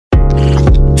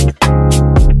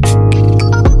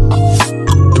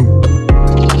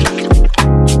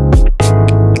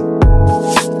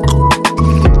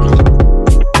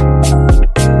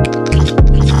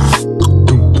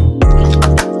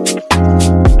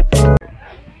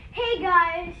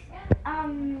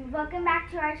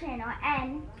to our channel,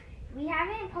 and we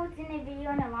haven't posted a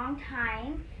video in a long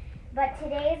time, but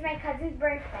today is my cousin's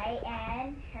birthday,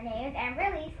 and her name is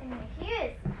Amberly, and here she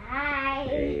is. Hi.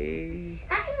 Hey.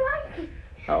 Hi.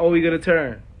 How old are we gonna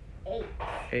turn? 8.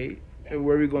 8. And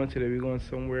where are we going today? We're going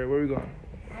somewhere. Where are we going?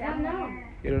 I don't know.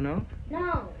 You don't know?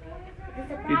 No.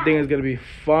 You think it's gonna be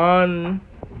fun,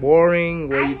 boring?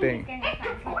 What do you think?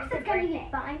 Of course it's gonna be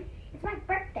fun. It's my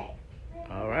birthday.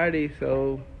 Alrighty,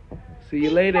 so see you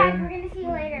Guys, later. we're gonna see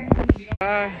you later.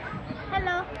 Bye.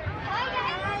 Hello.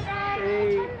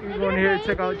 Hey, we're going here to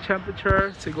check out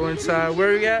temperature to go inside. Where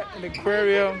are we at? In the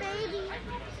aquarium.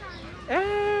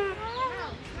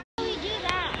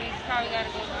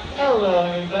 Hello,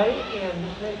 everybody,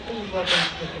 and please welcome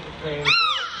to the Aquarium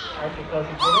Arctic Pool.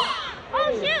 Oh,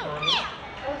 shoot!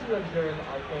 As you observe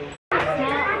our face.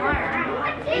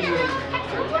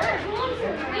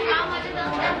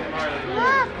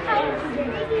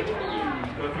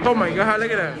 Oh my God,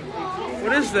 look at that.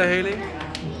 What is that, Hailey?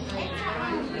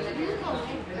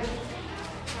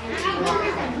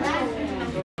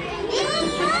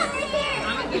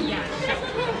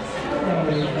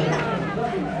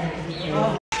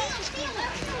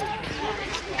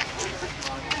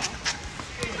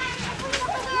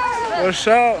 What's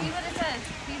up? See what it says.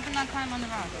 Please do not climb on the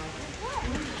rock.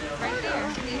 Right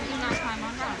there. Please do not climb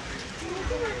on rock.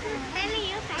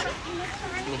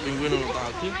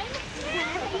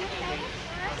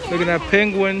 Looking at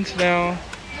penguins now.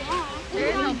 There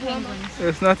is no penguins.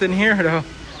 There's nothing here though.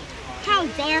 How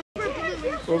dare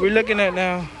What are we looking at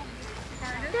now?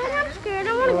 I'm scared.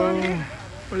 I wanna go there.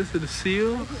 What is it, the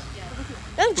seals?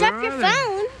 Don't Where drop your are they?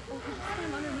 phone.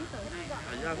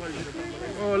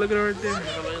 Oh, look at it right there.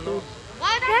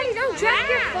 Daddy, don't drop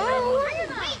your phone.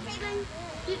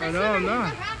 I know, I'm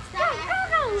not.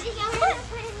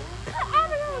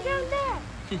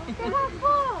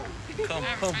 Come.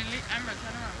 Look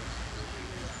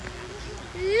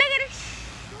at it.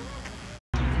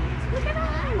 Look at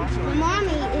that. Mommy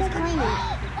is cleaning.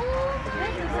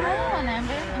 Hold on,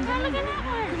 Amber. Look at that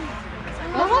one.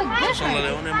 Those look different.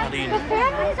 The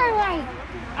families are like,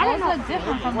 I don't Those know. look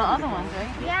different from the other ones, right?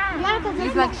 Yeah,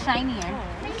 These look shinier.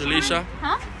 Delisa?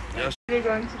 Huh? They're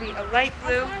going to be a light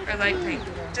blue or light pink.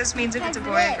 Just means if it's a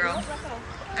boy or girl.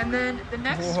 And then the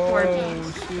next 4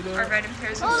 beads are red in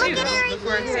pairs of two.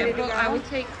 For example, I would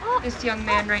take this young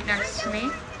man right next to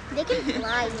me. They can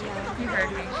fly, you know. You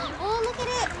heard me. Oh, look at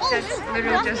it. Oh, That's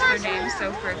literally just their names.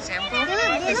 So for example,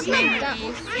 his name would be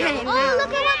oh,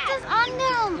 look at what's on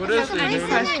them. What If is you have any it?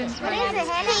 questions What about is it?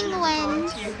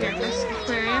 Penguins. your family's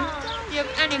aquarium, if you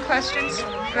have any questions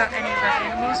about any of our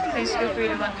animals, please feel free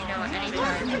to let me know at any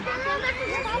time.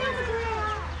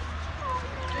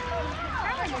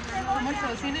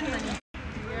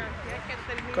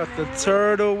 Got the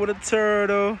turtle with a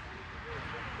turtle.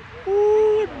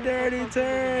 Ooh, dirty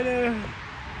turtle.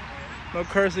 No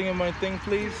cursing in my thing,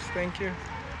 please. Thank you.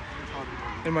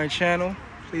 In my channel,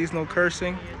 please, no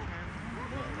cursing.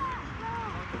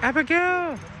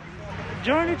 Abigail,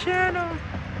 join the channel.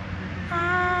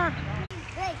 Ah.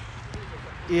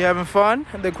 You having fun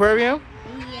at the aquarium?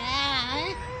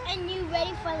 Yeah. And you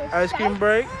ready for the Ice cream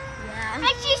break? Yeah. And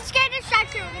she's scared of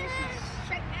sharks. We're going to see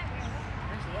shark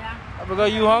now. Abigail,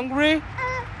 you hungry?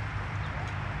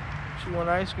 She want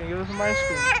ice cream. Give us some ice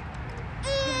cream.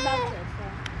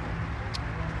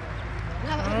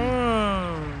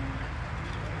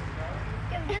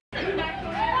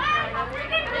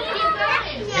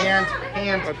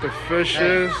 Hands. Got the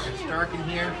fishes. It's dark in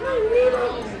here.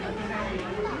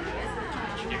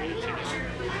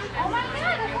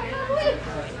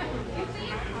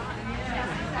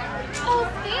 Oh,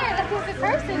 scared. Look, there's a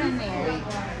person in there.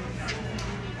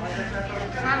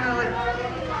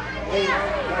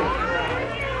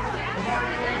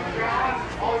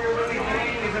 All you're really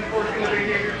seeing is unfortunate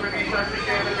behavior for these sharks to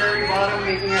stay at the very bottom,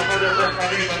 making it for their breath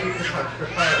not able to touch the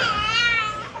fire.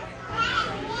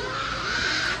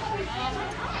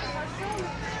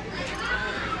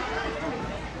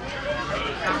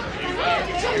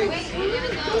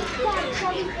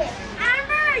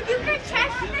 Amber, you can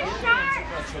catch the shark.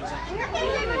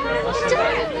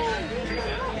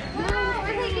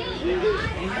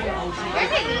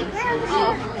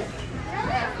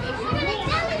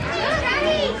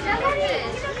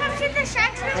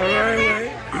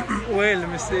 Alright, wait, let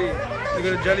me see. Look at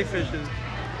the jellyfishes.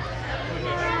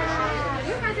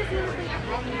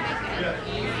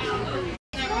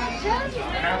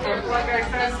 Like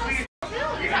I said, please.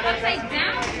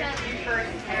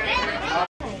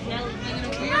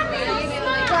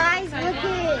 Guys, look at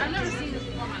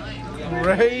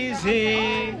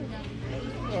Crazy.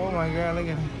 Oh my God, look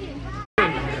at it.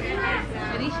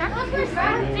 these sharks?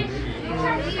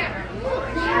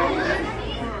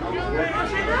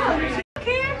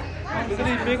 Look at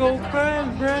these big old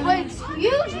crabs, Brandon. Wait, it's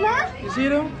huge, man. You see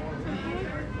them?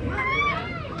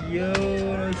 Yo,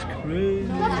 that's crazy.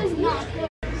 That is not good.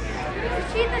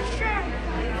 See the shark.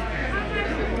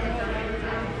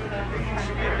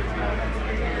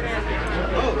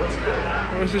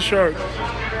 Where's the shark?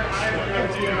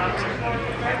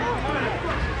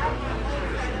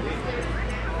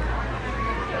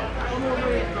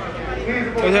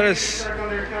 Was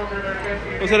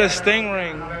that a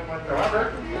stingray?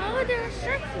 No, they're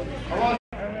sharks.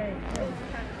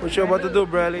 What you about to do,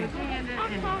 Bradley?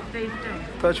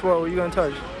 Touch what? What you gonna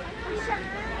touch?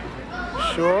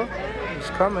 Sure? It's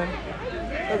coming.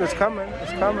 Look, it's coming.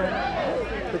 It's coming.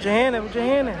 Put your hand in. Put your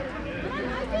hand in.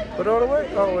 Put it all the way.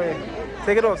 Oh, wait.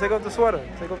 Take it off. Take off the sweater.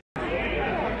 Take off.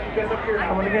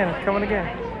 Coming again. It's coming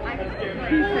again.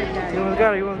 You almost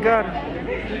got it. You almost got it.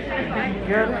 You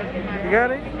got it? You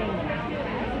got it?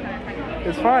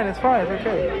 It's fine. It's fine. It's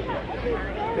okay.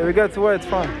 Yeah, we got to where it's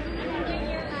fine.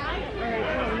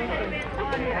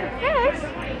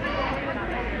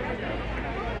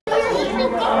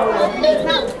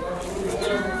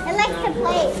 It likes to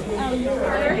play.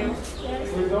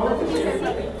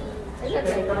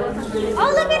 Oh,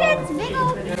 look at it. It's big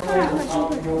old.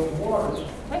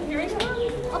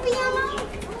 Open your mouth.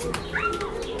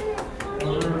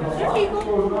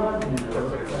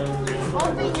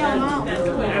 Open your mouth.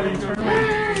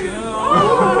 Oh,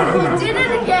 he did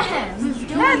it again.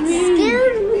 That scared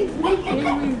me. It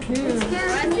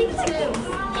scared me too.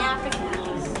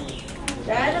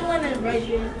 Yeah, that's the lemon right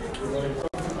here.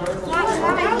 Watch,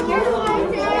 here's one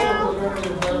too.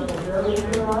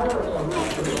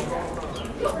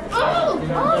 Oh,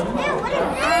 man, what is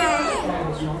that?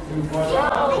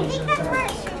 I think that's where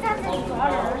it shoots out the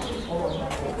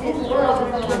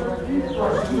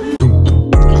water.